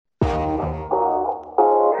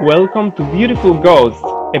Welcome to Beautiful Ghosts,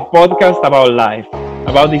 a podcast about life,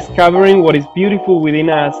 about discovering what is beautiful within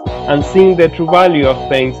us and seeing the true value of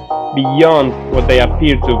things beyond what they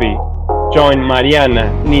appear to be. Join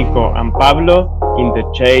Mariana, Nico, and Pablo in the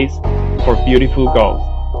chase for beautiful ghosts.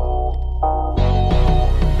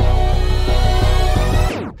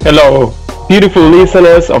 Hello, beautiful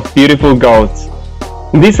listeners of Beautiful Ghosts.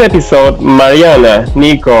 In this episode, Mariana,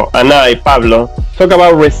 Nico, and I, Pablo, talk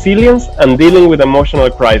about resilience and dealing with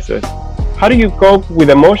emotional crisis. How do you cope with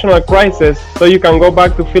emotional crisis so you can go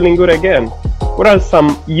back to feeling good again? What are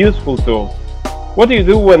some useful tools? What do you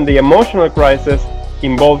do when the emotional crisis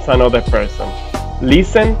involves another person?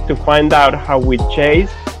 Listen to find out how we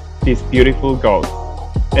chase these beautiful ghosts.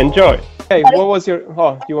 Enjoy! Hey, what was your...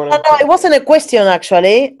 Oh, you want to... No, it wasn't a question,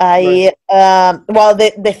 actually. The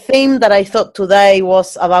theme that I thought today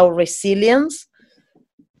was about resilience.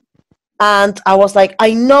 And I was like,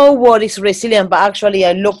 I know what is resilient, but actually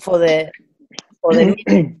I look for the meaning,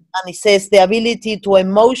 and it says the ability to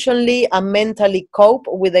emotionally and mentally cope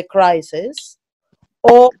with a crisis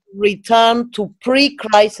or return to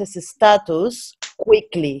pre-crisis status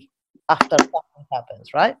quickly after something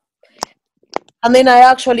happens, right? And then I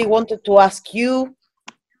actually wanted to ask you,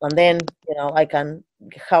 and then, I can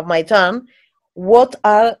have my turn. What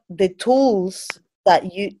are the tools that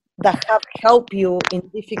have helped you in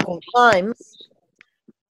difficult times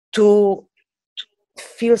to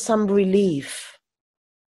feel some relief?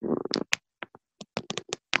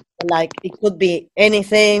 Like, it could be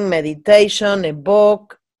anything: meditation, a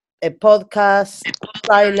book, a podcast,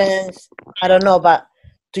 silence. I don't know, but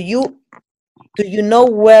do you know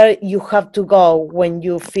where you have to go when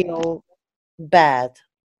you feel bad?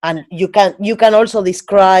 And you can also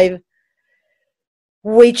describe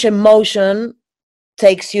which emotion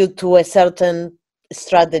takes you to a certain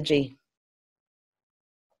strategy.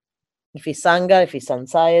 If it's anger, if it's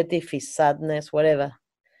anxiety, if it's sadness, whatever.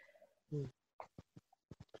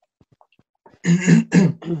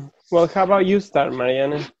 Well, how about you start,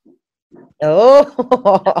 Mariana? Oh,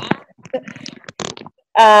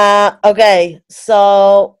 okay.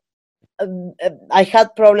 So I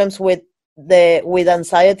had problems with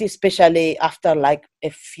anxiety, especially after like a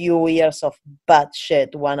few years of bad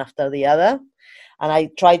shit, one after the other. And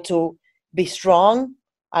I tried to be strong.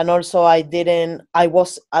 And also I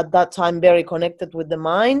was at that time very connected with the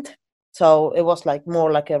mind. So it was like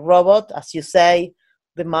more like a robot, as you say.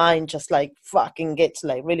 The mind just like fucking gets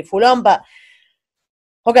like really full on. But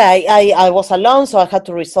okay, I was alone, so I had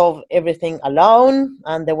to resolve everything alone.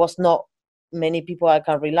 And there was not many people I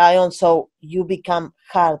can rely on. So you become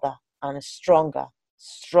harder and stronger,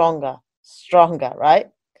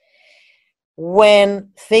 right?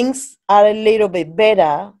 When things are a little bit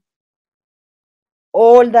better,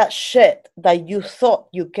 all that shit that you thought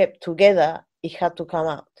you kept together, it had to come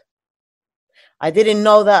out. I didn't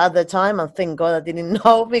know that at the time, and thank God I didn't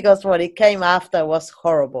know, because what it came after was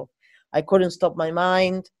horrible. I couldn't stop my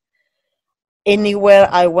mind. Anywhere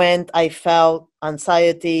I went, I felt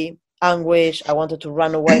anxiety, anguish. I wanted to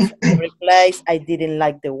run away from every place. I didn't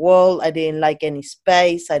like the world. I didn't like any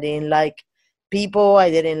space. I didn't like people. I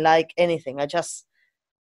didn't like anything. I just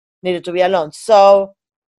needed to be alone. So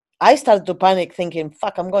I started to panic, thinking,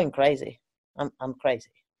 fuck, I'm going crazy. I'm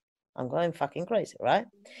crazy. I'm going fucking crazy, right?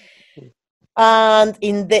 And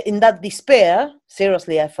in that despair,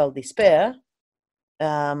 seriously, I felt despair.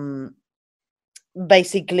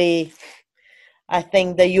 Basically, I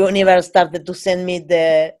think the universe started to send me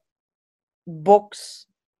the books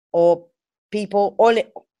or people all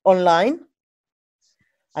online.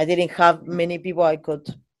 I didn't have many people I could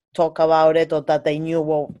talk about it, or that they knew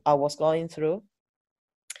what I was going through.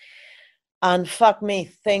 And fuck me,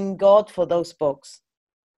 thank God for those books,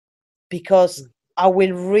 because I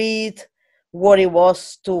will read what it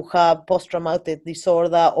was to have post-traumatic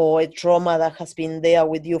disorder, or a trauma that has been there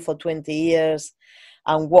with you for 20 years,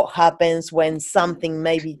 and what happens when something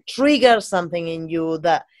maybe triggers something in you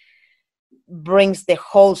that brings the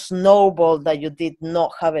whole snowball that you did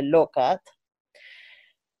not have a look at.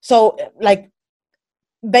 So, like,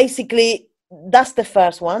 basically, that's the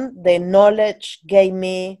first one. The knowledge gave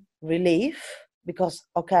me relief, because,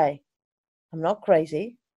 okay, I'm not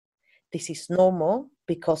crazy. This is normal,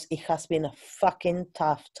 because it has been a fucking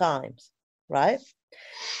tough times, right?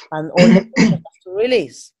 And all the pressure has to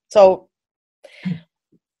release. So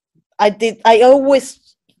I'm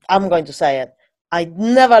going to say it. I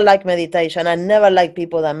never liked meditation. I never liked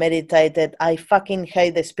people that meditated. I fucking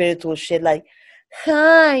hate the spiritual shit. Like,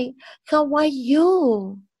 hi, how are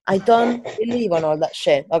you? I don't believe on all that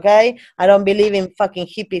shit, okay? I don't believe in fucking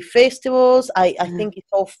hippie festivals. I think it's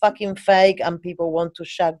all fucking fake, and people want to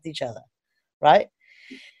shag each other, right?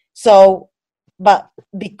 So, but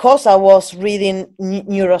because I was reading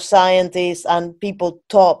neuroscientists and people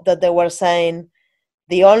thought that they were saying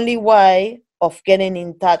the only way of getting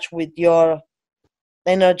in touch with your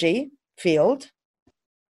energy field,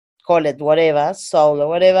 call it whatever, soul or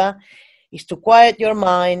whatever, is to quiet your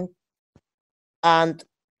mind. And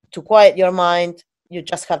to quiet your mind, you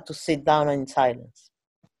just have to sit down in silence.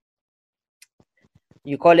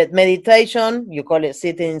 You call it meditation, you call it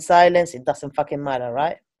sitting in silence, it doesn't fucking matter,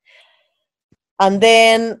 right? And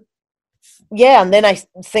then, yeah, and then I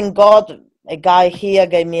thank God a guy here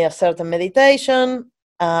gave me a certain meditation,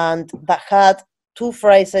 and that had two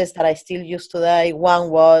phrases that I still use today. One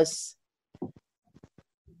was,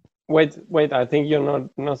 Wait, I think you're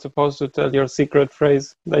not supposed to tell your secret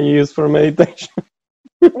phrase that you use for meditation.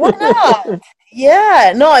 why not?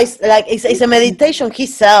 Yeah, no, it's a meditation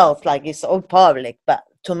himself, like it's all public, but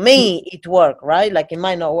to me it worked, right? Like it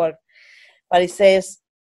might not work, but it says,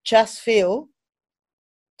 just feel,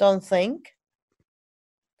 don't think,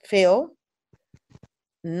 feel,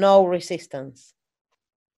 no resistance.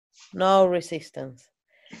 No resistance.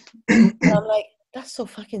 And I'm like, that's so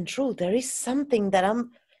fucking true. There is something that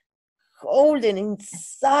I'm holding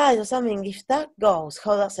inside or something. If that goes,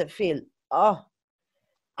 how does it feel? Oh,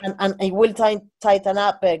 and it will tighten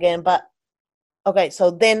up again. But okay,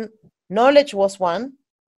 so then knowledge was one,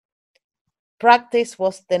 practice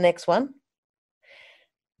was the next one.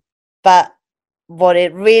 But what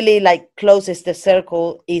it really like closes the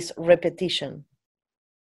circle is repetition.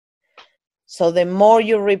 So the more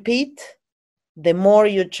you repeat, the more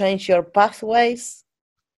you change your pathways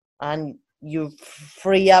and you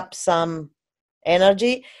free up some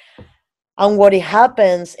energy. And what it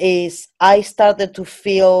happens is I started to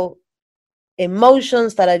feel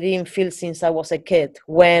emotions that I didn't feel since I was a kid,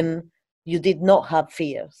 when you did not have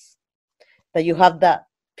fears, that you have that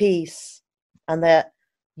peace and that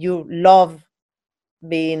you love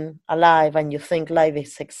being alive and you think life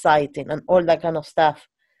is exciting and all that kind of stuff.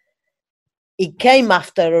 It came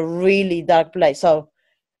after a really dark place. So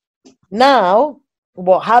now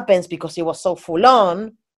what happens, because it was so full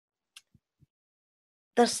on,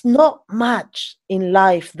 there's not much in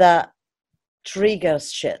life that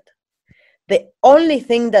triggers shit. The only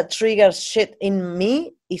thing that triggers shit in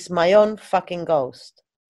me is my own fucking ghost.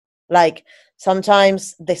 Like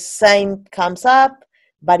sometimes the same comes up,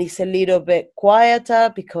 but it's a little bit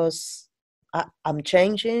quieter because I'm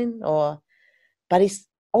changing, but it's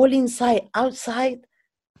all inside. Outside,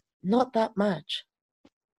 not that much.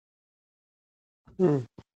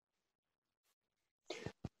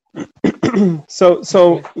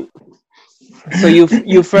 So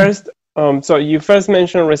you first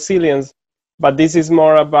mentioned resilience, but this is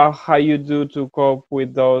more about how you do to cope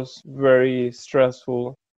with those very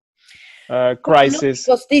stressful crisis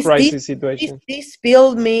situations. This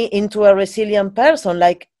built me into a resilient person.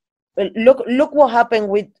 Like, look what happened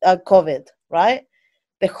with COVID, right?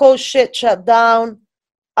 The whole shit shut down.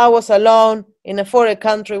 I was alone in a foreign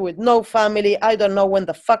country with no family. I don't know when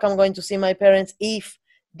the fuck I'm going to see my parents. If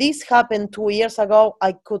this happened 2 years ago,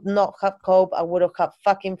 I could not have coped. I would have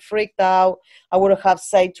fucking freaked out. I would have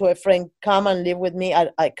said to a friend, come and live with me.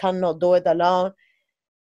 I cannot do it alone.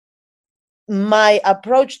 My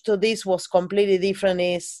approach to this was completely different.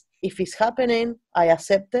 Is if it's happening, I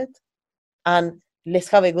accept it and let's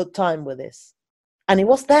have a good time with this. And it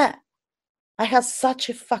was that. I had such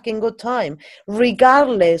a fucking good time,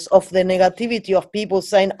 regardless of the negativity of people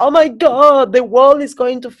saying, oh my God, the world is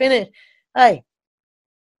going to finish. Hey,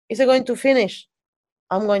 is it going to finish?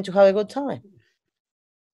 I'm going to have a good time.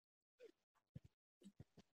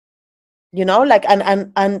 You know, like,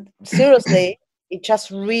 and seriously, it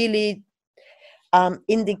just really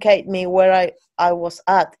indicate me where I was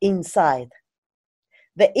at inside.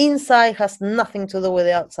 The inside has nothing to do with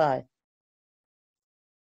the outside.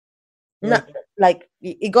 Not like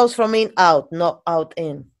it goes from in out, not out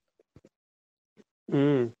in.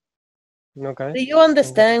 Okay. Do you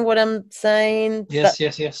understand what I'm saying? Yes.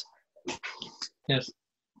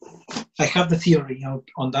 I have the theory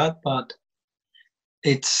on that, but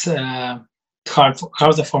it's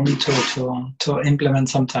harder for me to implement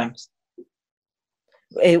sometimes.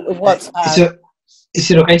 What's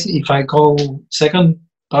is it okay if I go second,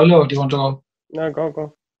 Pablo, or do you want to go? No,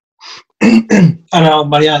 go. I don't know,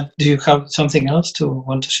 Maria, do you have something else to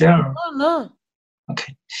want to share? Or? No.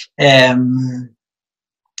 Okay.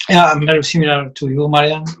 Yeah, I'm very similar to you,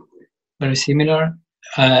 Maria. Very similar.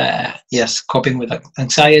 Yes, coping with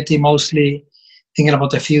anxiety mostly, thinking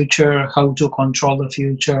about the future, how to control the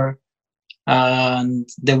future. And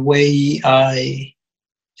the way I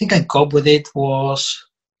cope with it was,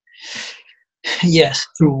 yes,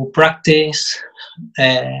 through practice,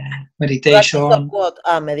 meditation. Practice of what?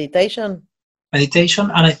 Meditation.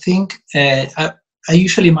 Meditation, and I think I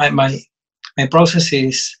usually my process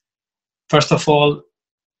is, first of all,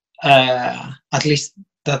 at least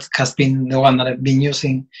that has been the one that I've been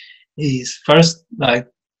using, is first like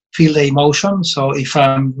feel the emotion. So if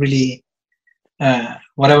I'm really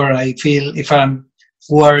whatever I feel, if I'm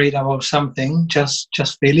worried about something, just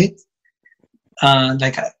feel it.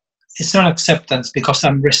 Like it's not acceptance because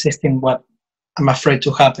I'm resisting what I'm afraid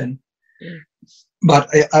to happen, but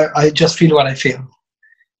I just feel what I feel.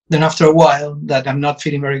 Then after a while that I'm not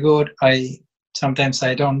feeling very good, sometimes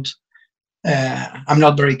I don't. I'm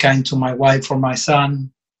not very kind to my wife or my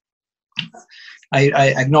son.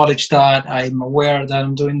 I acknowledge that. I'm aware that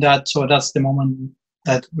I'm doing that. So that's the moment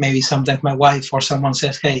that maybe sometimes my wife or someone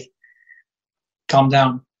says, "Hey, calm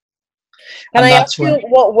down." Can I ask you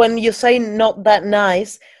what, when you say not that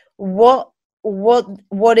nice, what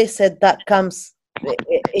is it that comes?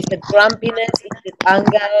 Is it grumpiness? Is it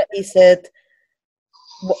anger? Is it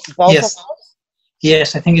both yes. of us?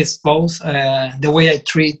 Yes, I think it's both. The way I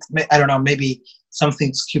treat, I don't know, maybe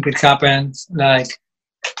something stupid happened, like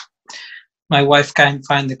my wife can't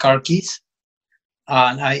find the car keys,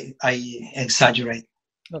 and I exaggerate,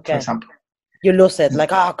 Okay. for example. You lose it,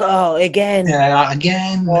 like, oh, again.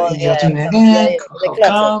 Again, Oh, you're doing it again,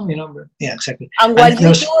 how come, yeah, exactly. And while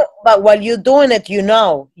you do it, but while you're doing it, you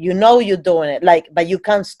know you're doing it, like, but you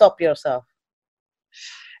can't stop yourself.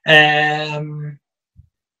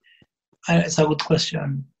 It's a good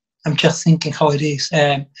question. I'm just thinking how it is.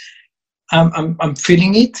 I'm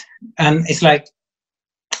feeling it, and it's like,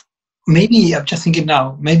 maybe I'm just thinking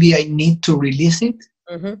now, maybe I need to release it.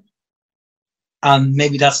 Mm-hmm. And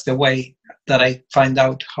maybe that's the way that I find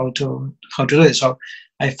out how to do it. So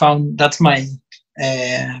I found that's my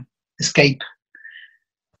escape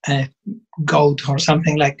goat or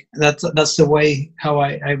something like that. That's the way how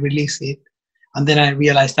I release it. And then I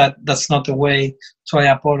realized that that's not the way. So I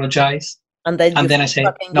apologize. And then I say,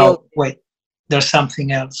 no, wait, there's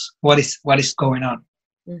something else. What is going on?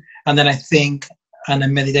 And then I think, and I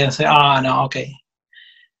meditate and say, no, okay,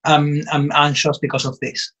 I'm anxious because of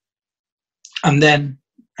this. And then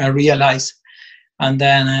I realize, and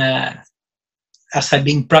then as I've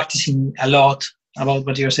been practicing a lot about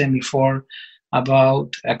what you were saying before,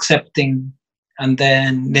 about accepting and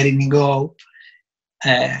then letting it go.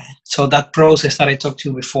 So that process that I talked to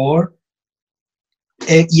you before,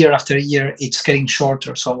 year after year, it's getting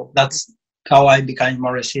shorter. So that's how I became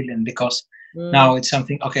more resilient, because now it's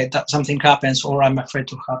something, okay, that something happens, or I'm afraid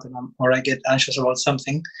to happen, or I get anxious about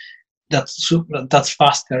something, that's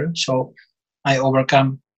faster. So I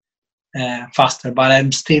overcome faster, but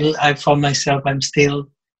I found myself, I'm still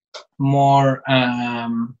more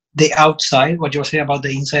the outside, what you were saying about the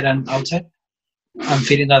inside and outside. I'm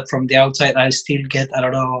feeling that from the outside, I still get a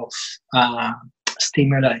lot of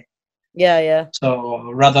stimuli. Yeah.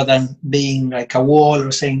 So rather than being like a wall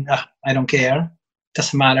or saying, I don't care,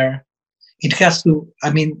 doesn't matter. It has to,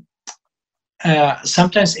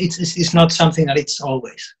 sometimes it's not something that it's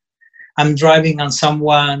always. I'm driving and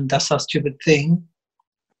someone does a stupid thing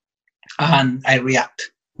and I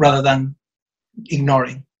react rather than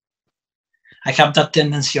ignoring. I have that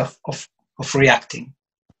tendency of reacting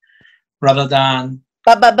rather than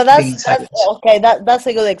but that's okay. That's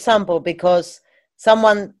a good example, because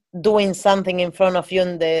someone doing something in front of you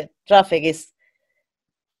in the traffic is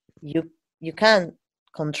you can't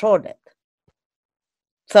control it.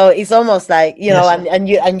 So it's almost like,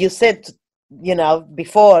 and you said,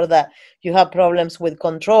 before, that you have problems with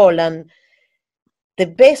control, and the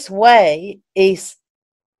best way is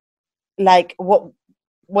like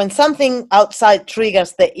when something outside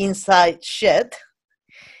triggers the inside shit,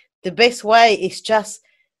 the best way is just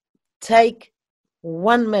take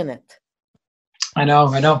 1 minute. I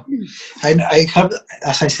know. I have,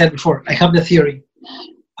 as I said before, I have the theory,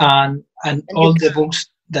 and all the books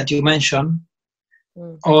that you mentioned,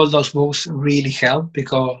 all those books really help,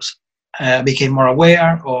 because I became more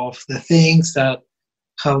aware of the things, that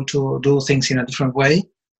how to do things in a different way.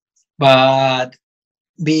 But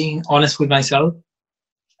being honest with myself,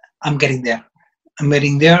 I'm getting there. I'm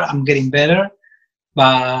getting better,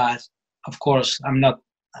 but of course I'm not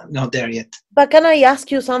there yet. But can I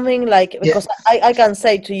ask you something, like, because I can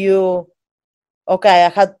say to you, okay, I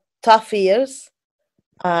had tough years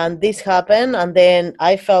and this happened and then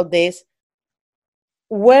I felt this.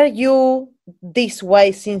 Were you this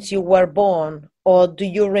way since you were born, or do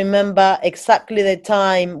you remember exactly the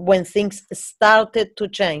time when things started to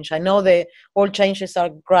change? I know all changes are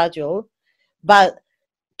gradual, but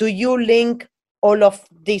do you link all of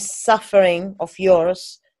this suffering of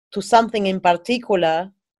yours to something in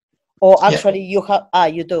particular, Or actually you have,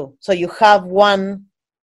 you do. So you have one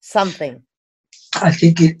something. I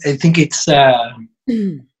think it's. I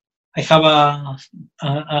have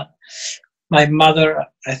my mother.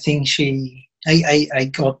 I think I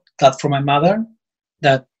got that from my mother.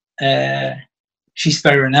 That she's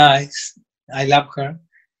very nice. I love her,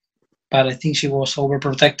 but I think she was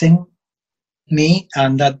overprotecting me,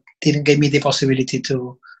 and that didn't give me the possibility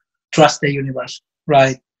to trust the universe,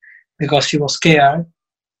 right? Because she was scared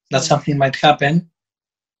that something might happen.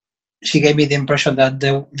 She gave me the impression that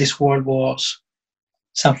this world was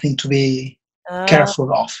something to be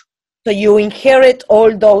careful of. So you inherit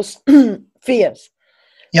all those fears.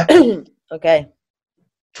 Yeah. Okay.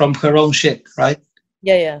 From her own shit, right?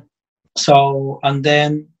 Yeah. So, and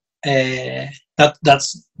then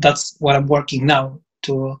that's what I'm working now,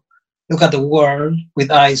 to look at the world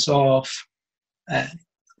with eyes of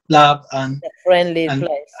love and friendly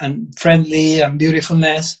place. And friendly and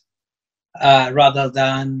beautifulness, rather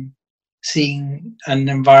than seeing an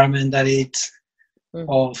environment that it's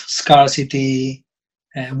of scarcity,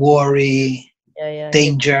 worry,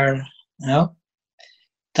 danger. You know,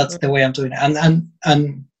 that's the way I'm doing it.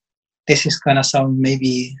 And this is gonna sound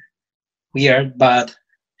maybe weird, but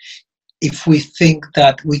if we think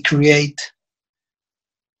that we create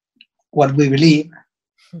what we believe,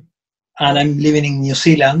 and I'm living in New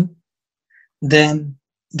Zealand, then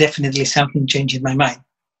definitely something changed in my mind.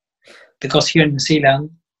 Because here in New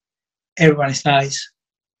Zealand, everyone is nice,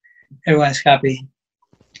 everyone is happy,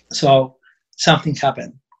 so something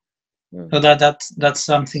happened. So that's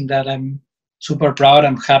something that I'm super proud.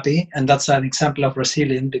 I'm happy, and that's an example of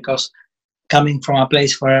resilience, because coming from a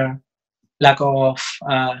place where lack of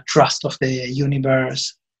trust of the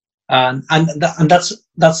universe, and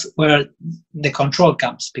that's where the control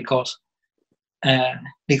comes, because I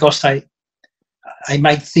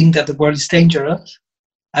might think that the world is dangerous.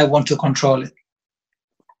 I want to control it.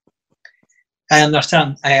 I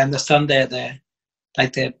understand the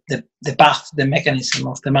path, the mechanism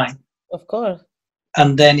of the mind. Of course.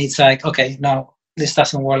 And then it's like, okay, no, this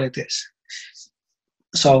doesn't work like this.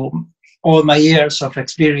 So all my years of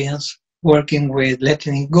experience working with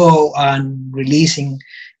letting it go and releasing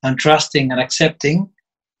and trusting and accepting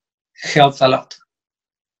helped a lot.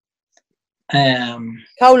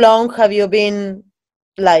 How long have you been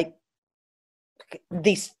like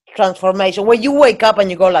this transformation, where you wake up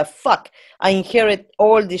and you go like, fuck, I inherit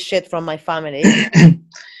all this shit from my family?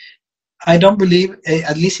 I don't believe,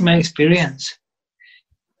 at least in my experience,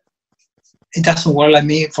 it doesn't work like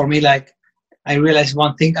me. For me, like, I realize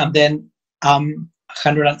one thing and then I'm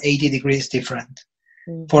 180 degrees different.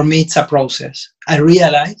 For me, it's a process. I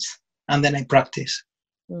realize and then I practice,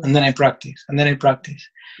 and then I practice, and then I practice.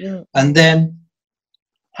 And then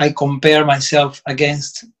I compare myself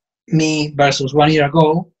against me versus 1 year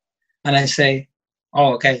ago, and I say,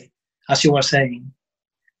 oh, okay, as you were saying,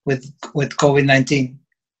 with COVID-19,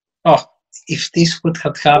 oh, if this would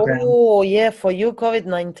have happened. Oh, yeah, for you,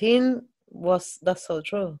 COVID-19 that's so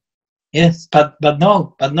true. Yes, but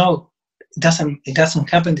no, it doesn't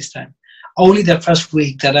happen this time. Only the first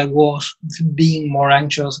week that I was being more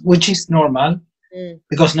anxious, which is normal,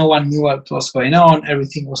 because no one knew what was going on.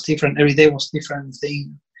 Everything was different. Every day was different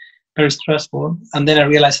thing, very stressful. And then I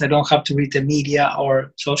realized I don't have to read the media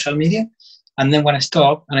or social media. And then when I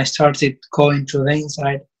stopped and I started going to the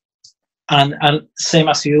inside, and same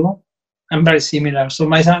as you, I'm very similar. So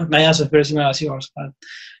my answer is very similar as yours. But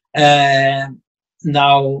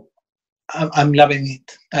now I'm loving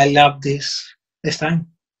it. I love this time.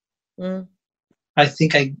 I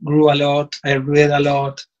think I grew a lot. I read a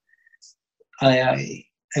lot. It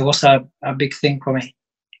was a big thing for me.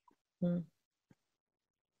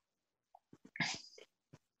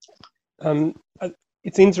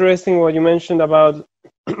 It's interesting what you mentioned about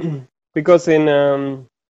because in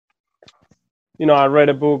I read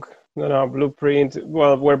a book, Blueprint,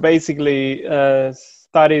 where basically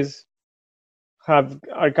studies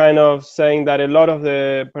are kind of saying that a lot of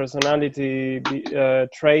the personality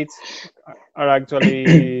traits are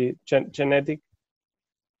actually genetic,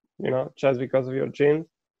 just because of your genes,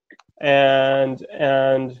 and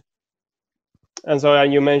so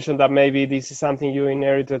you mentioned that maybe this is something you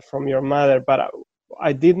inherited from your mother, but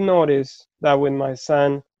I did notice that with my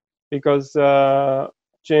son, because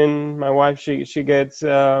Jen, my wife, she gets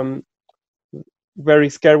very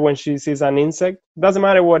scared when she sees an insect. Doesn't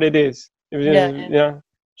matter what it is.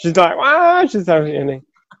 She's like, wow, she starts yelling.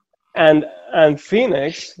 And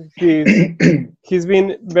Phoenix, he's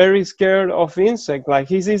been very scared of insects. Like,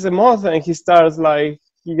 he sees a moth and he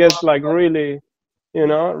gets like really,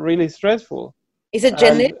 really stressful. Is it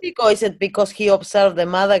genetic or is it because he observed the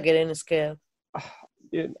mother getting scared?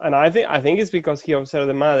 and I think it's because he observed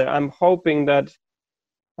the mother. I'm hoping that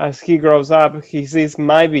as he grows up, he sees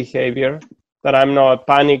my behavior, that I'm not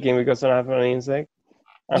panicking because I have an insect.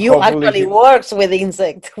 And You hopefully actually works with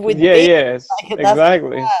insect with yeah, bees. yes, That's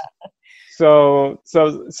exactly. So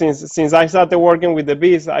since I started working with the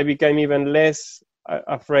bees, I became even less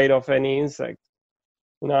afraid of any insect.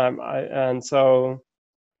 You know, and so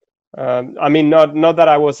I mean, not that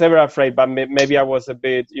I was ever afraid, but maybe I was a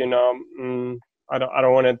bit, you know, I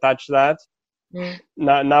don't want to touch that. Mm.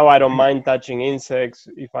 Now I don't mind touching insects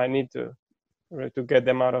if I need to get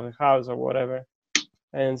them out of the house or whatever.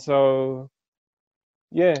 And so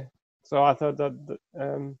yeah, so I thought that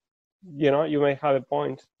you know, you may have a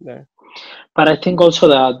point there. But I think also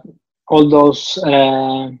that all those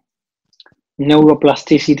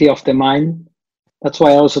neuroplasticity of the mind, that's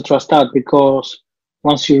why I also trust that, because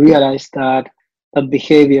once you realize that that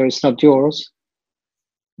behavior is not yours,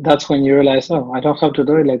 that's when you realize, oh, I don't have to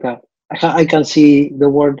do it like that. I can see the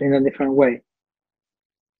world in a different way.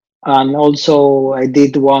 And also, I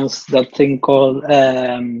did once that thing called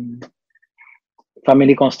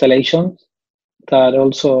family constellations that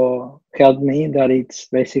also helped me. That it's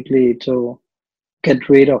basically to get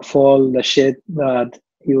rid of all the shit that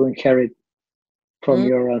you inherit from Mm.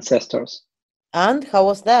 your ancestors. And how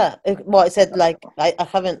was that? Well, I said like I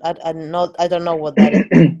haven't I don't know what that is.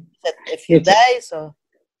 Said a few it's days or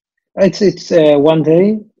it's one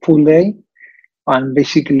day, full day, and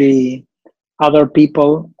basically other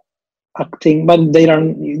people acting, but they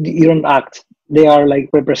don't. You don't act. They are like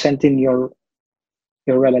representing your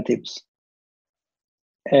relatives.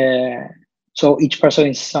 Uh, so each person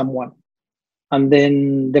is someone, and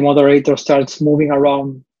then the moderator starts moving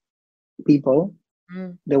around people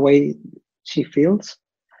mm. the way she feels,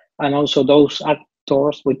 and also those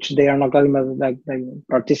actors, which they are not like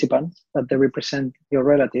participants, that they represent your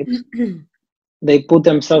relatives. They put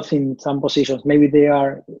themselves in some positions. Maybe they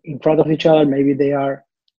are in front of each other, maybe they are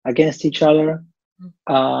against each other.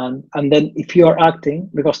 And then if you are acting,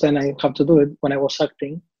 because then I have to do it when I was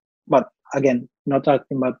acting, but again, not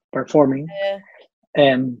acting, but performing,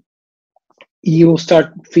 Yeah. you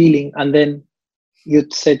start feeling, and then you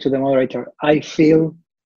say to the moderator, I feel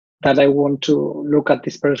that I want to look at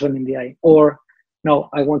this person in the eye, or no,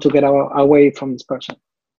 I want to get away from this person.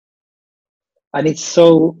 And it's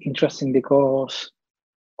so interesting because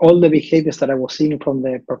all the behaviors that I was seeing from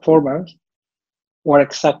the performers were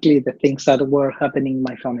exactly the things that were happening in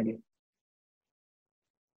my family.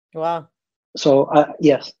 Wow. So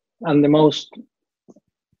yes, and the most,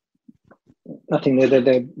 I think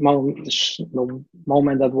the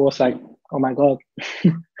moment that was like, oh my god,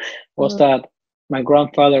 was that my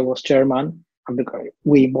grandfather was chairman, and because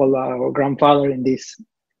we involved our grandfather in this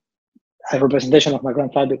a representation of my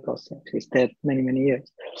grandfather because he's dead many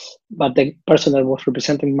years. But the person that was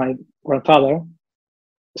representing my grandfather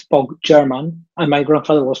spoke German, and my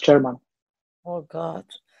grandfather was German. Oh God.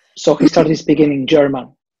 So he started speaking in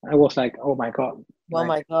German. I was like, oh my god. Oh Like,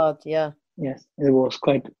 my God. Yeah. yes, it was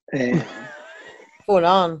quite. Full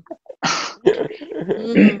on.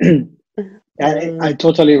 Mm. I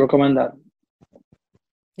totally recommend that.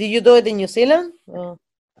 Did you do it in New Zealand?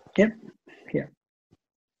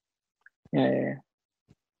 Yeah.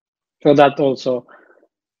 So that also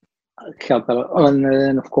helped a lot. And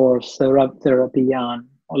then, of course, therapy and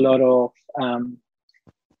a lot of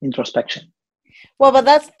introspection. Well, but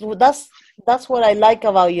that's what I like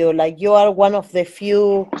about you. Like you are one of the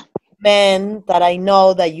few men that I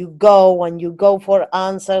know that you go for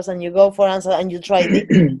answers and you go for answers and you try this,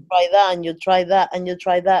 try that, and you try that, and you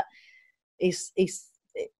try that. It's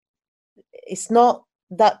not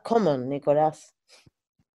that common, Nicolas.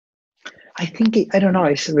 I think I don't know.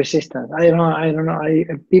 It's resistance. I don't know.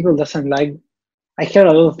 People doesn't like. I hear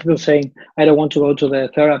a lot of people saying, "I don't want to go to the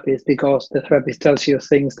therapist because the therapist tells you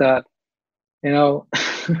things that, you know."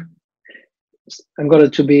 I'm going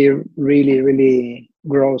to be really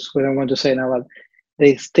gross. What I want to say now, but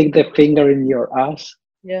they stick the finger in your ass,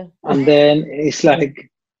 Yeah. and then it's like,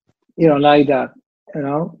 you don't like that, you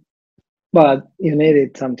know. But you need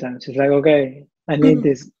it sometimes. It's like, okay, I need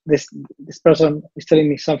this. This person is telling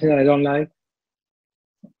me something that I don't like.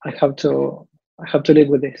 I have to live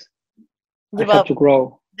with this. Yeah, I have to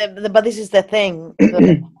grow. but this is the thing.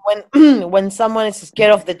 When when someone is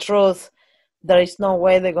scared of the truth, there is no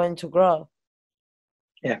way they're going to grow.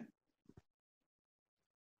 Yeah.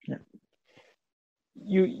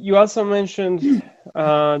 You also mentioned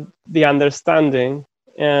the understanding,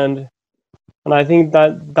 and I think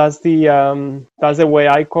that's the way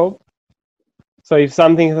I cope. So if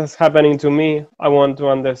something is happening to me, I want to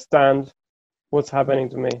understand what's happening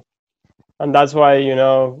to me, and that's why, you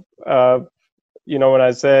know, when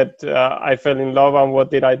I said I fell in love, and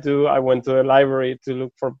what did I do? I went to the library to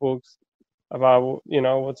look for books about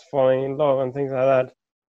what's falling in love and things like that.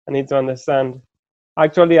 I need to understand.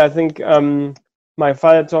 Actually, I think my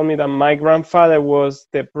father told me that my grandfather was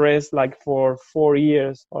depressed like for 4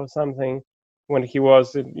 years or something when he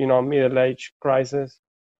was middle age crisis,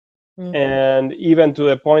 and even to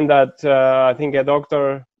the point that I think a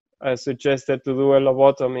doctor suggested to do a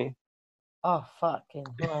lobotomy. Oh, fucking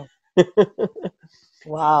hell.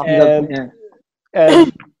 Wow. And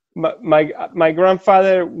and my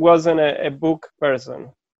grandfather wasn't a book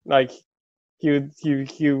person. Like he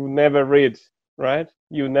never read, right?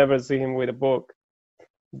 You never see him with a book.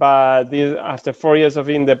 But after 4 years of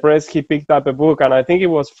being depressed, he picked up a book, and I think it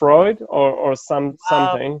was Freud or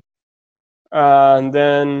something. And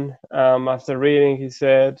then after reading, he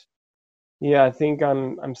said, "Yeah, I think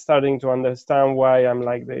I'm starting to understand why I'm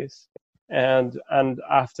like this." And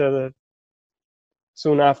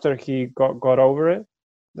soon after, he got over it,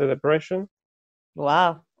 the depression.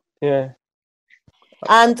 Wow. Yeah.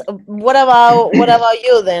 And what about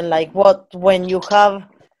you then? Like, when you have,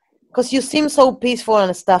 because you seem so peaceful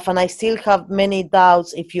and stuff, and I still have many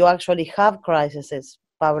doubts if you actually have crises,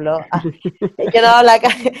 Pablo. Like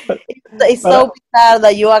it's so bizarre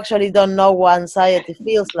that you actually don't know what anxiety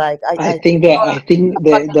feels like. I think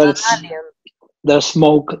there's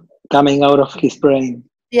smoke coming out of his brain.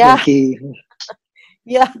 Yeah. He...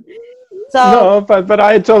 Yeah. So no, but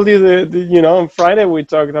I told you on Friday we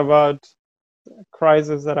talked about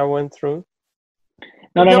crisis that I went through.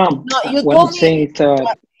 No. You told me.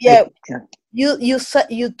 Yeah.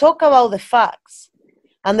 You talk about the facts,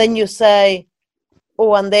 and then you say,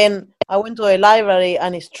 "Oh, and then I went to a library,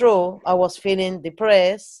 and it's true, I was feeling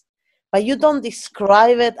depressed," but you don't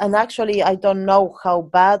describe it. And actually, I don't know how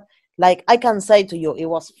bad. Like, I can say to you, it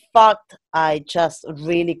was fucked. I just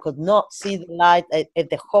really could not see the light.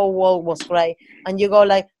 The whole world was gray. And you go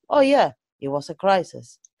like, "Oh yeah, it was a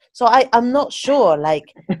crisis." So I'm not sure,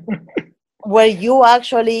 like, were you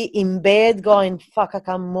actually in bed going, "Fuck, I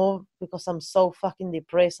can't move because I'm so fucking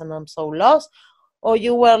depressed and I'm so lost," or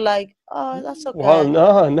you were like, "Oh, that's okay"? Well,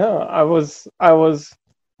 no.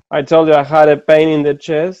 I told you I had a pain in the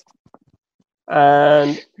chest,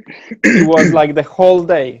 and it was like the whole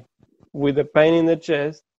day with the pain in the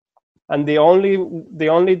chest. And the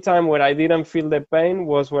only time where I didn't feel the pain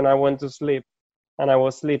was when I went to sleep, and I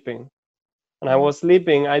was sleeping. And I was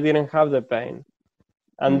sleeping, I didn't have the pain.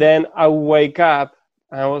 And then I wake up,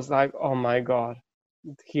 and I was like, "Oh my God,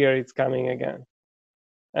 here it's coming again."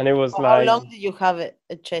 And it was How long did you have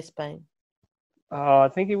a chest pain? I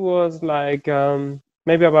think it was like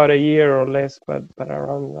maybe about a year or less, but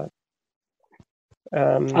around that.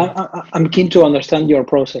 I'm keen to understand your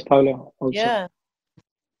process, Pablo. Also. Yeah.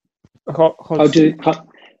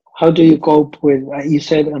 How do you cope with? You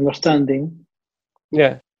said understanding.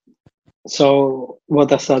 Yeah. So what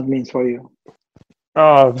does that mean for you?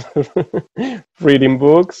 Reading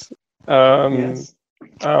books. Yes.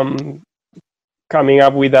 Coming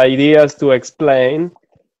up with ideas to explain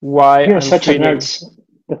why You're such a nerd.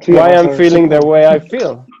 Why I'm feeling the way I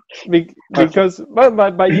feel. Because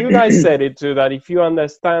but you guys said it too, that if you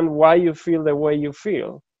understand why you feel the way you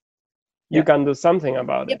feel, you can do something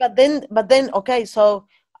about it. But then okay, so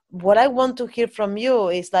what I want to hear from you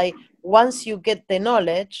is, like, once you get the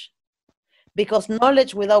knowledge, because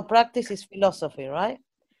knowledge without practice is philosophy, right?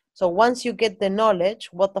 So once you get the knowledge,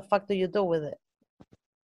 what the fuck do you do with it?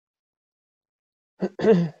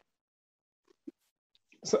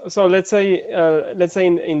 So let's say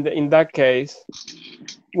in that case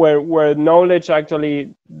where knowledge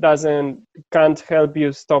actually can't help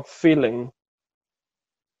you stop feeling,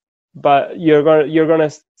 but you're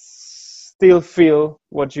gonna still feel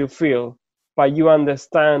what you feel, but you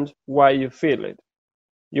understand why you feel it.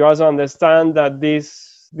 You also understand that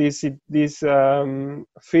this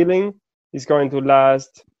feeling is going to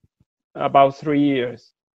last about 3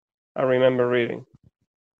 years. I remember reading,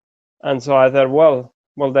 and so I thought, well,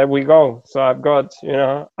 there we go. So I've got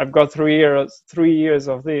 3 years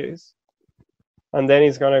of this, and then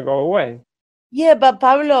it's gonna go away. Yeah, but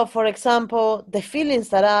Pablo, for example, the feelings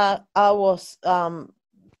that I was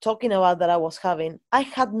talking about, that I was having, I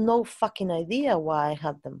had no fucking idea why I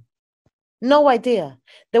had them. No idea.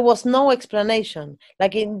 There was no explanation.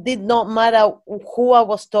 Like, it did not matter who I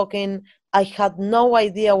was talking. I had no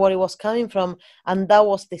idea where it was coming from, and that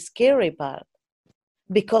was the scary part,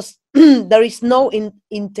 because there is no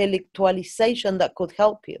intellectualization that could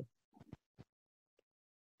help you.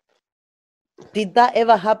 Did that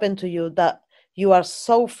ever happen to you, that you are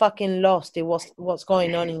so fucking lost in what's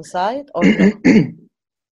going on inside, or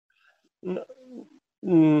no?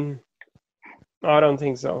 I don't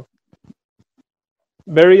think so.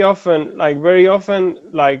 Very often,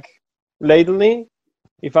 like lately,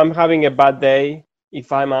 if I'm having a bad day,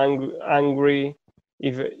 if I'm angry,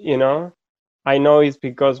 if I know it's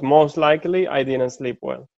because most likely I didn't sleep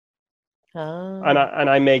well, and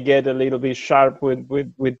I may get a little bit sharp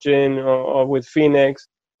with Jin or with Phoenix,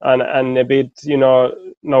 and a bit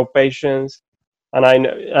no patience, and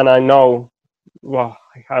I know, well,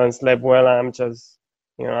 I haven't slept well. I'm just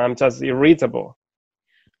irritable.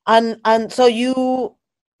 And so you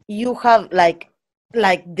have like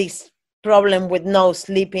this problem with no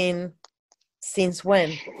sleeping since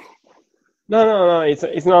when? No.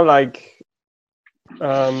 It's not like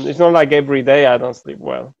every day I don't sleep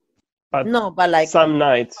well, but No, but like some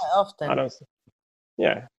nights quite I often. don't.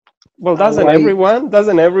 Yeah. Well, why-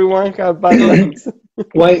 doesn't everyone have bad nights?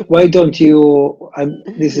 why don't you?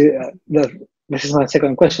 This is my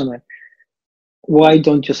second question. Then. Why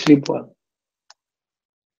don't you sleep well?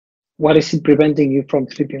 What is it preventing you from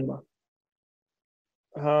sleeping well?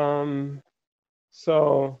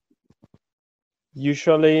 So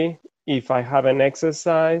usually, if I haven't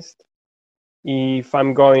exercised, if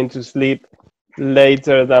I'm going to sleep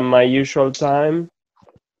later than my usual time,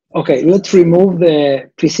 Okay, let's remove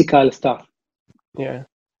the physical stuff. yeah.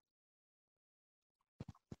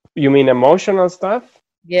 You mean emotional stuff?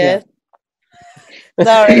 Yes.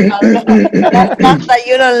 Sorry, Pablo. That stuff that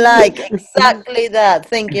you don't like. Exactly that.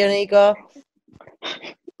 Thank you, Nico.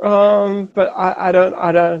 But I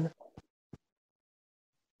don't.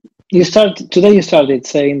 You started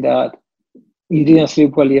saying that you didn't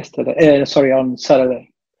sleep well yesterday. Sorry, on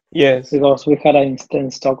Saturday Yes, because we had an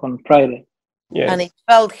intense talk on Friday. yes. And it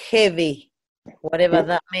felt heavy, whatever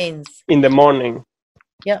that means. In the morning.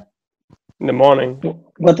 Yeah. In the morning,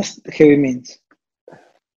 What does heavy means?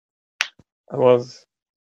 I was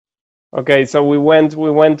okay. So we went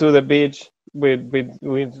to the beach with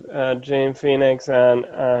Jane Phoenix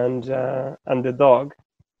and the dog,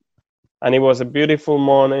 and it was a beautiful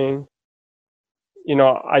morning.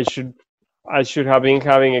 I should have been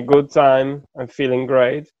having a good time and feeling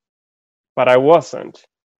great, but I wasn't.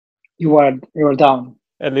 You were down.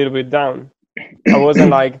 A little bit down. I wasn't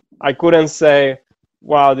like, I couldn't say,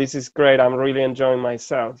 wow, this is great, I'm really enjoying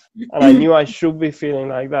myself. And I knew I should be feeling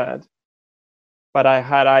like that, but I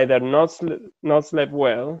had either not slept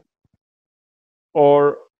well,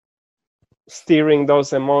 or steering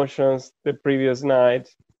those emotions the previous night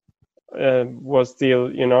was still,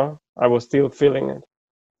 I was still feeling it.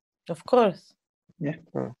 Of course. Yeah.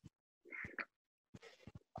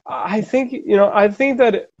 I think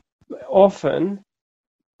that often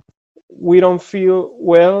we don't feel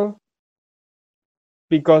well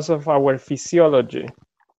because of our physiology.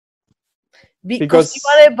 Because you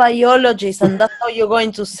are a biologist and that's how you're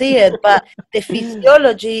going to see it. But the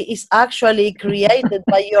physiology is actually created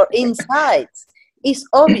by your insides. It's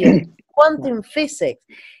obvious. Quantum physics.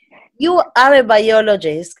 You are a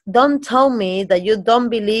biologist. Don't tell me that you don't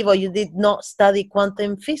believe or you did not study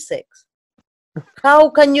quantum physics. How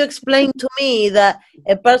can you explain to me that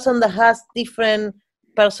a person that has different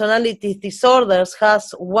personality disorders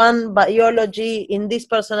has one biology in this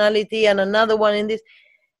personality and another one in this?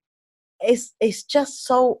 It's just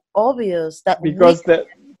so obvious that because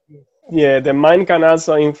the mind can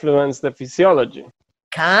also influence the physiology.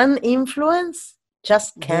 Can influence?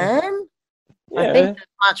 Just can? Yeah. I think there's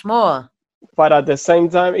much more. But at the same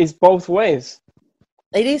time, it's both ways.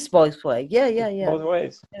 It is both ways. Yeah. Both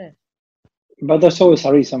ways. Yeah. But there's always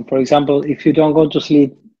a reason. For example, if you don't go to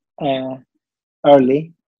sleep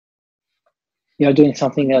early, you're doing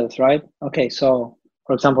something else, right? Okay, so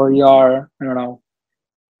for example, you're, I don't know,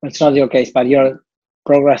 it's not your case, but you're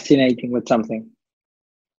procrastinating with something.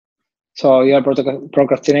 So you're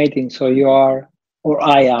procrastinating, so you are, or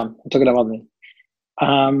I am, I'm talking about me,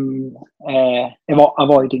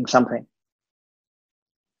 avoiding something.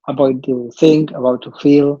 Avoid to think, about to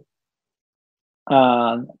feel.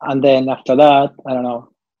 And then after that, I don't know,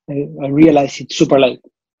 I realize it's super late.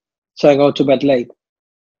 So I go to bed late.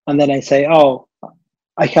 And then I say, oh,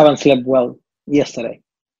 I haven't slept well yesterday.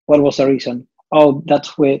 What was the reason? Oh,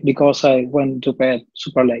 that's because I went to bed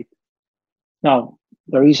super late. Now,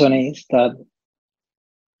 the reason is that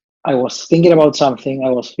I was thinking about something, I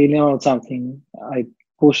was feeling about something, I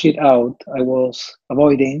pushed it out, I was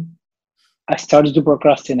avoiding, I started to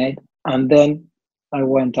procrastinate, and then I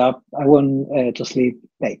went to sleep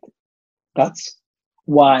late. That's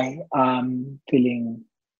why I'm feeling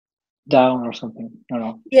down or something. I don't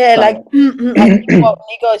know. Yeah, like I think what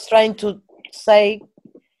Nico is trying to say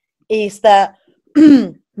is that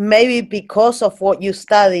maybe because of what you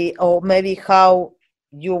study or maybe how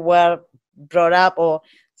you were brought up or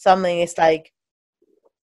something, is like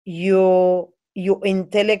you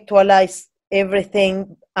intellectualize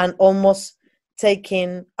everything and almost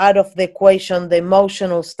taking out of the equation the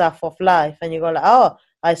emotional stuff of life, and you go like, oh,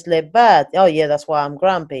 I slept bad. Oh yeah, that's why I'm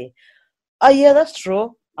grumpy. Oh yeah, that's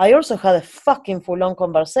true. I also had a fucking full-on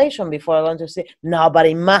conversation before I went to sleep. No, but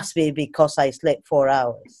it must be because I slept 4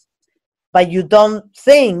 hours. But you don't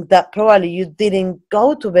think that probably you didn't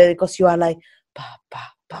go to bed because you are like, pa,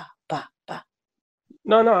 pa, pa, pa, pa.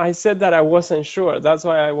 No, I said that I wasn't sure. That's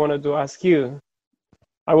why I wanted to ask you.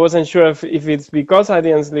 I wasn't sure if it's because I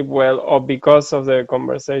didn't sleep well or because of the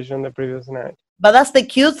conversation the previous night. But that's the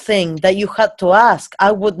cute thing that you had to ask.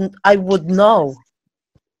 I would know.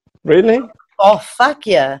 Really? Oh, fuck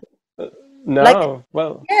yeah. No, Like,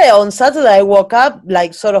 well. Yeah, on Saturday I woke up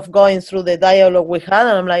like sort of going through the dialogue we had,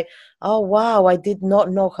 and I'm like, oh wow, I did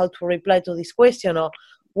not know how to reply to this question, or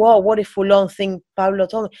wow, what a full-on thing Pablo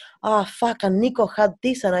told me. Ah, fuck, and Nico had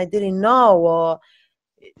this and I didn't know, or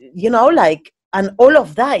like, and all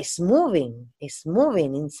of that is moving. It's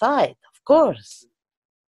moving inside, of course.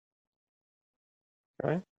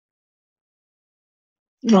 Right.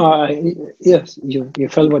 No, yes, you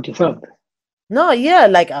felt what you felt. No, yeah,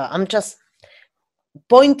 like I'm just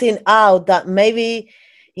pointing out that maybe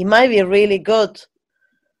it might be really good.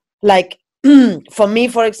 Like, for me,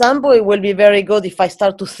 for example, it will be very good if I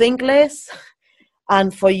start to think less.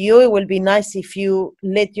 And for you, it will be nice if you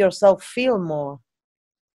let yourself feel more.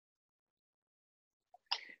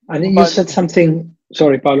 And you said something,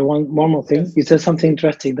 sorry, Paulo, one more thing. Yes. You said something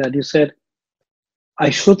interesting that you said,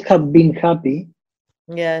 I should have been happy.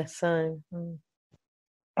 Yes. And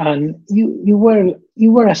you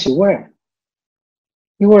were as you were.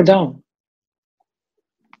 You were down.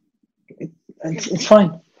 It's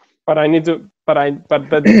fine. But I need to, but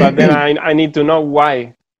then I need to know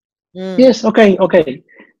why. Yes, okay.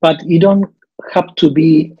 But you don't have to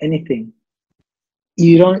be anything.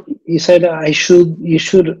 You said you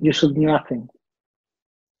should nothing.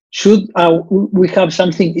 Should we have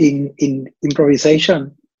something in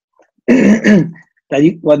improvisation?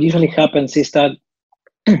 What usually happens is that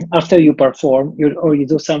after you perform or you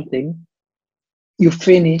do something, you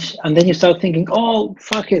finish and then you start thinking, oh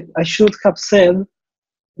fuck it, I should have said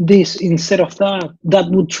this instead of that.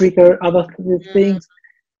 That would trigger other things,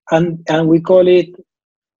 and we call it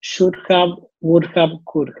should have, would have,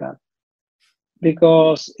 could have,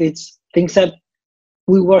 because it's things that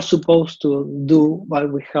we were supposed to do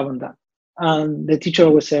but we haven't done. And the teacher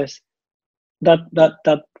always says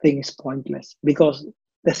that thing is pointless because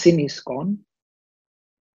the scene is gone.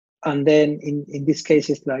 And then in this case,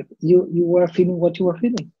 it's like you were feeling what you were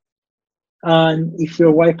feeling. And if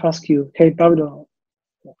your wife asks you, hey Pablo,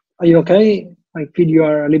 are you okay? I feel you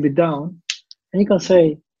are a little bit down. And you can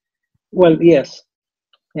say, well, yes.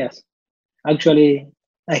 Actually,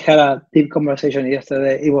 I had a deep conversation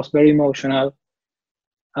yesterday. It was very emotional.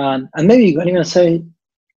 And maybe you can even say,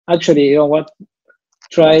 actually, you know what?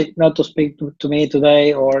 Try not to speak to me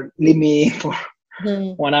today or leave me for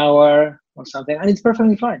 1 hour or something. And it's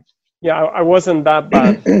perfectly fine. Yeah, I wasn't that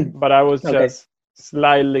bad, but I was just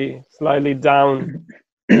slightly down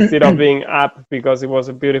instead of being up because it was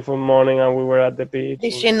a beautiful morning and we were at the beach.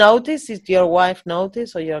 Did she notice? Did your wife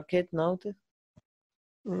notice or your kid notice?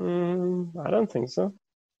 I don't think so.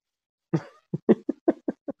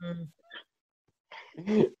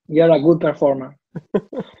 You're a good performer.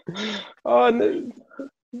 Oh, no,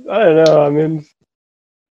 I don't know. I mean,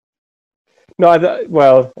 no.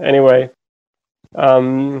 Well, anyway,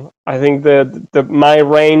 I think that my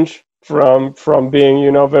range from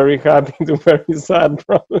being very happy to very sad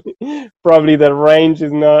probably the range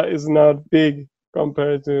is not big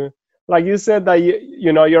compared to, like you said, that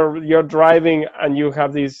you're driving and you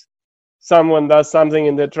have someone does something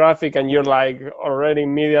in the traffic and you're like already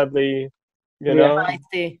immediately I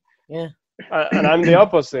see. Yeah. And I'm the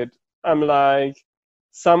opposite. I'm like,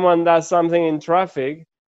 someone does something in traffic,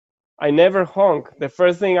 I never honk. The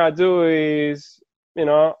first thing I do is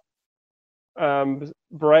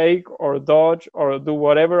brake or dodge or do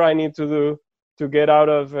whatever I need to do to get out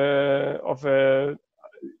of a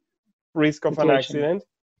risk of an accident.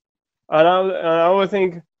 And I would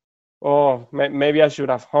think, oh, maybe I should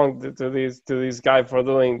have honked to this guy for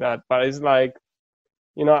doing that. But it's like,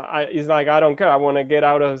 it's like I don't care. I want to get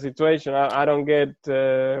out of the situation. I don't get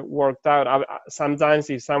worked out. Sometimes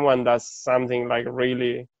if someone does something like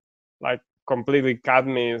really, like completely cut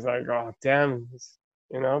me, it's like, oh damn,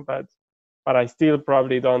 but I still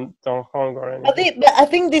probably don't honk or anything. I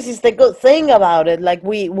think this is the good thing about it. Like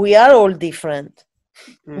we are all different.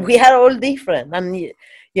 We are all different, and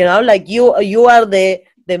like you are the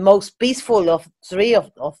most peaceful of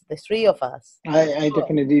the three of us. I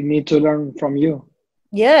definitely need to learn from you.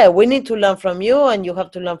 Yeah, we need to learn from you, and you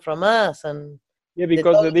have to learn from us. And Yeah,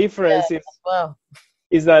 because the dog, difference well,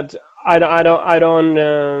 is that I don't I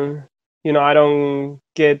don't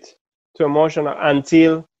get too emotional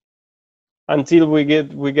until we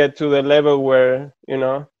get to the level where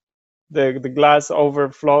the glass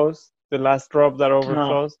overflows, the last drop that No,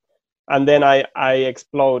 overflows, and then I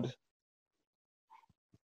explode,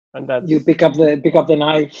 and that's you pick up the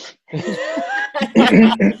knife.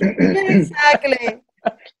 exactly.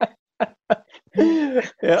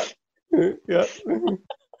 yeah, yeah.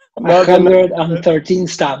 Not the 113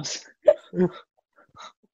 stabs.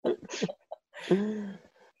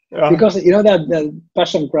 yeah. Because you know that the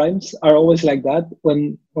passion crimes are always like that.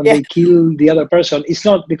 When Yeah. they kill the other person, it's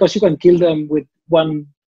not because you can kill them with one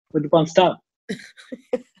stab,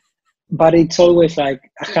 but it's always like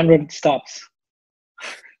 100 stabs.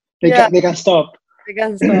 Yeah. They can stop. They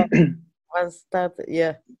can stop once that.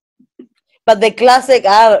 Yeah. But the classic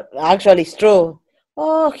are actually true.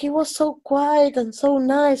 Oh, he was so quiet and so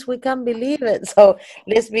nice. We can't believe it. So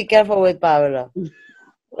let's be careful with Pablo.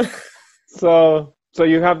 So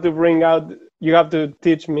you have to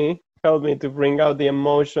teach me, help me to bring out the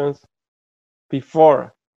emotions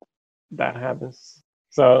before that happens.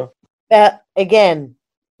 So Again,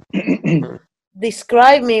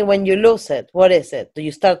 describe me when you lose it. What is it? Do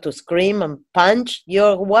you start to scream and punch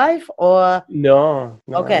your wife, or no.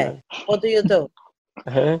 okay? What do you do?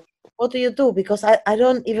 Uh-huh. What do you do? Because I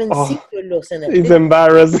don't even see Oh, you losing it. it's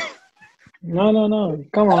embarrassing. No.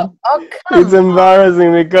 Come on. Oh, It's come on.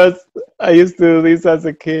 embarrassing because I used to do this as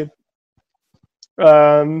a kid.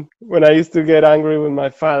 When I used to get angry with my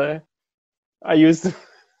father, I used to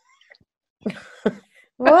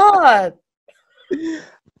What?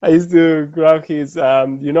 I used to grab his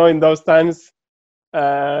in those times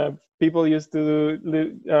people used to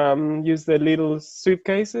use the little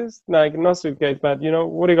suitcases, like not suitcase, but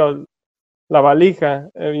what do you call la valija?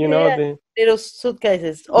 Yeah, the little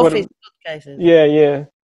suitcases, what? office suitcases. Yeah,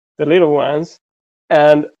 the little ones,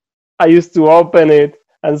 and I used to open it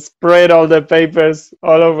and spread all the papers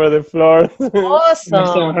all over the floor,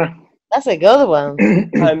 Awesome. That's a good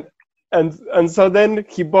one. and so then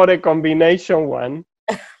he bought a combination one.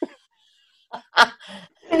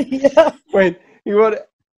 Yeah. Wait, he bought,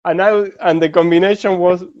 and the combination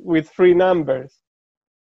was with 3 numbers.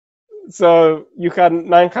 So you had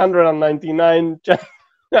 999,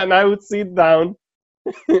 and I would sit down.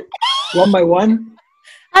 One by one.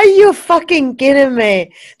 Are you fucking kidding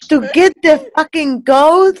me? To get the fucking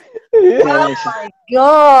code? Yeah, Oh amazing. my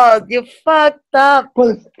god, you fucked up.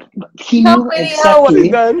 Well, he How knew many Sit exactly.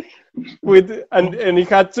 down and he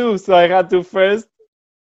had two, so I had to first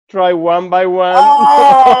try one by one,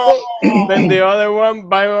 Oh, then the other one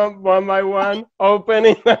by one,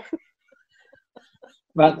 opening.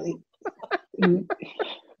 But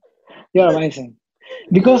you're amazing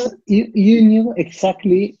because you knew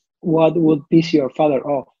exactly what would piss your father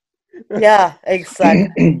off. yeah,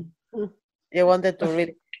 exactly. You wanted to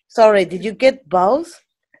really. Sorry, did you get both?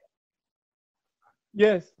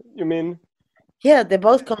 Yes, you mean Yeah, the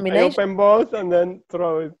both I combination. open both and then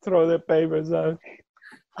throw the papers out.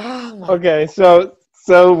 Oh my. Okay, so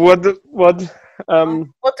what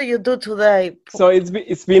What do you do today? so it's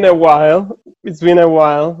been a while. It's been a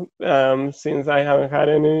while since I haven't had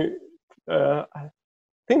any. I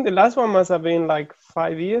think the last one must have been like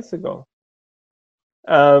 5 years ago.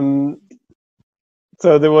 So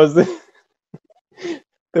there was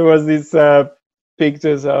there was these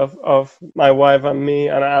pictures of my wife and me,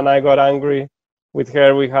 and I got angry with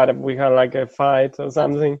her. We had like a fight or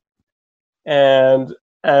something, and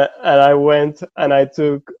I went and I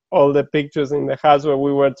took all the pictures in the house where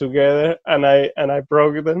we were together, and I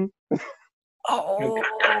broke them. Oh,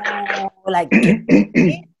 like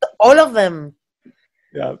all of them.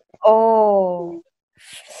 Yeah. Oh,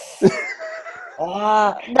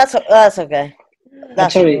 that's okay.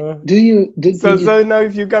 That's Sorry, Uh, do you so now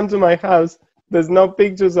if you come to my house, there's no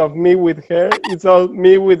pictures of me with her. It's all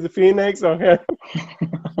me with Phoenix or her.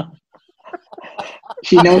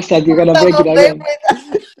 she knows that you're gonna break it again.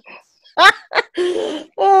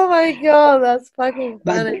 Oh my god, that's fucking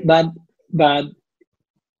But funny. but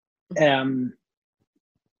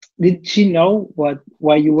did she know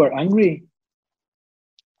why you were angry?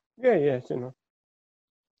 Yeah, you know.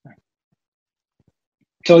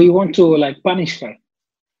 So you want to like punish her?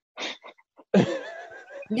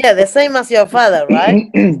 Yeah, the same as your father, right?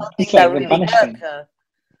 It's Something that like the really hurt punishment. her.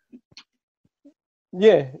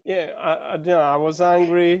 Yeah. I was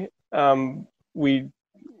angry. I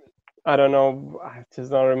don't know. I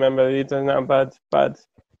just don't remember the details now. But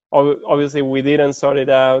obviously we didn't sort it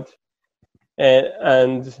out,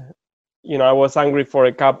 and I was angry for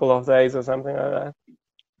a couple of days or something like that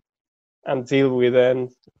until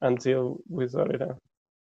we sort it out.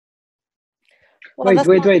 Well, that's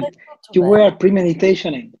wait. not too You bad. were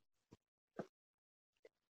premeditationing.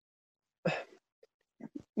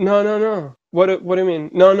 No. What do you mean?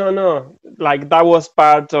 No. Like that was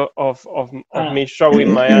part of me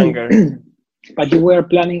showing my anger. But you were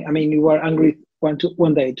planning. I mean, you were angry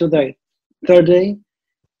one day, 2 days, third day.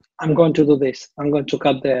 I'm going to do this. I'm going to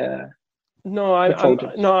cut the. No, I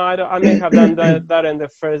photos. I may have done that in the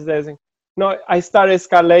first days. No, I started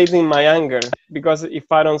escalating my anger because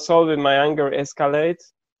if I don't solve it, my anger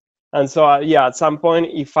escalates. And so, at some point,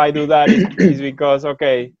 if I do that, it's because,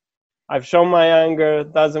 okay, I've shown my anger,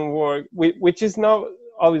 doesn't work, which is not,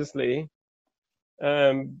 obviously,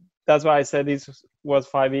 that's why I said this was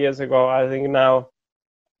 5 years ago. I think now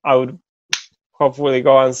I would hopefully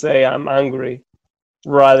go and say I'm angry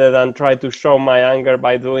rather than try to show my anger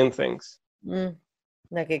by doing things.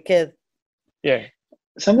 Like a kid. Yeah.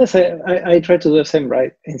 Sometimes I try to do the same,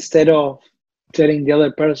 right? Instead of telling the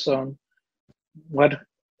other person what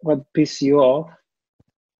pisses you off,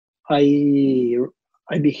 I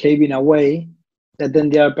behave in a way that then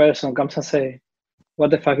the other person comes and say, "What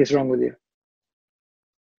the fuck is wrong with you?"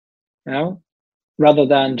 You know, rather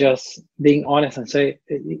than just being honest and say,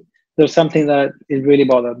 "There's something that it really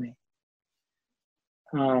bothered me."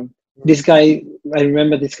 This guy, I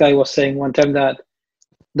remember this guy was saying one time that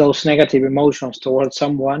those negative emotions towards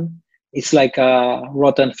someone, it's like a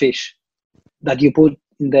rotten fish that you put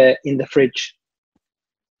in the fridge,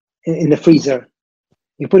 in the freezer.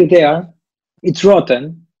 You put it there, it's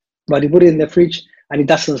rotten, but you put it in the fridge and it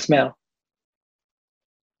doesn't smell.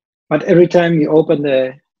 But every time you open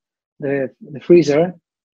the freezer,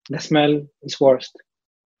 the smell is worse.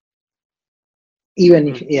 Even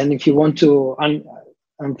if you want to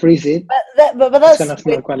unfreeze it, but it's gonna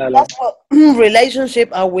smell quite a lot. That's what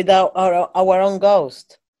relationships are without our own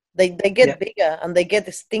ghost. They get bigger and they get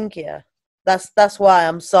stinkier. That's why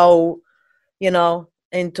I'm so,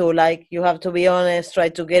 into like you have to be honest, try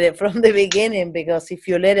to get it from the beginning, because if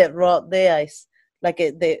you let it rot there, it's like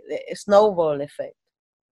the snowball effect.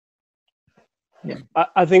 Yeah.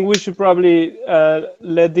 I think we should probably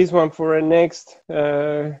let this one for a next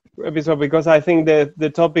episode, because I think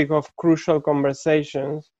the topic of crucial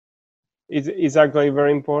conversations is actually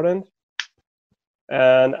very important,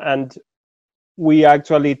 and we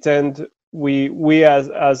actually tend we as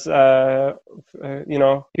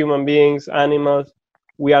human beings, animals,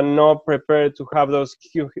 we are not prepared to have those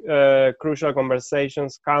crucial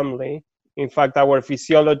conversations calmly. In fact, our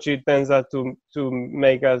physiology tends to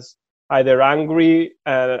make us either angry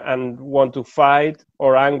and want to fight,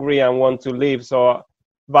 or angry and want to leave. So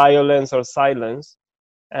violence or silence,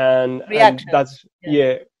 and that's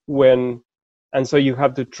and so you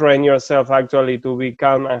have to train yourself actually to be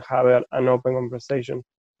calm and have an open conversation.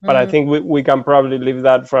 But I think we can probably leave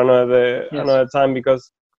that for another time,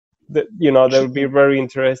 because there will be very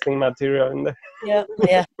interesting material in there. Yeah.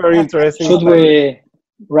 Very interesting. Should we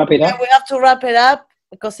wrap it up? We have to wrap it up,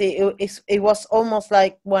 because it was almost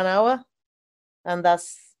like 1 hour, and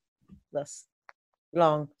that's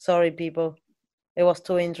long. Sorry, people. It was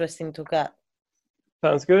too interesting to cut.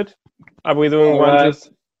 Sounds good. Are we doing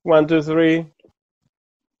one, two, three?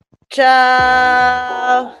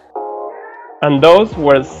 Ciao. And those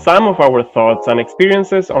were some of our thoughts and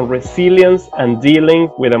experiences on resilience and dealing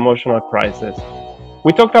with emotional crisis.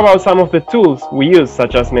 We talked about some of the tools we use,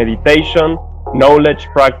 such as meditation, knowledge,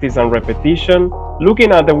 practice, and repetition,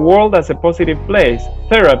 looking at the world as a positive place,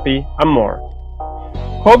 therapy, and more.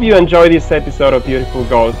 Hope you enjoyed this episode of Beautiful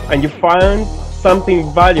Ghosts and you found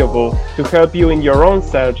something valuable to help you in your own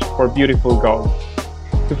search for beautiful ghosts.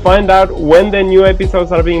 To find out when the new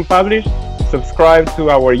episodes are being published, subscribe to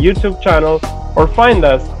our YouTube channel or find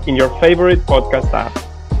us in your favorite podcast app.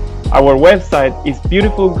 Our website is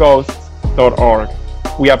beautifulghosts.org.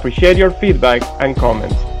 We appreciate your feedback and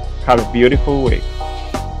comments. Have a beautiful week.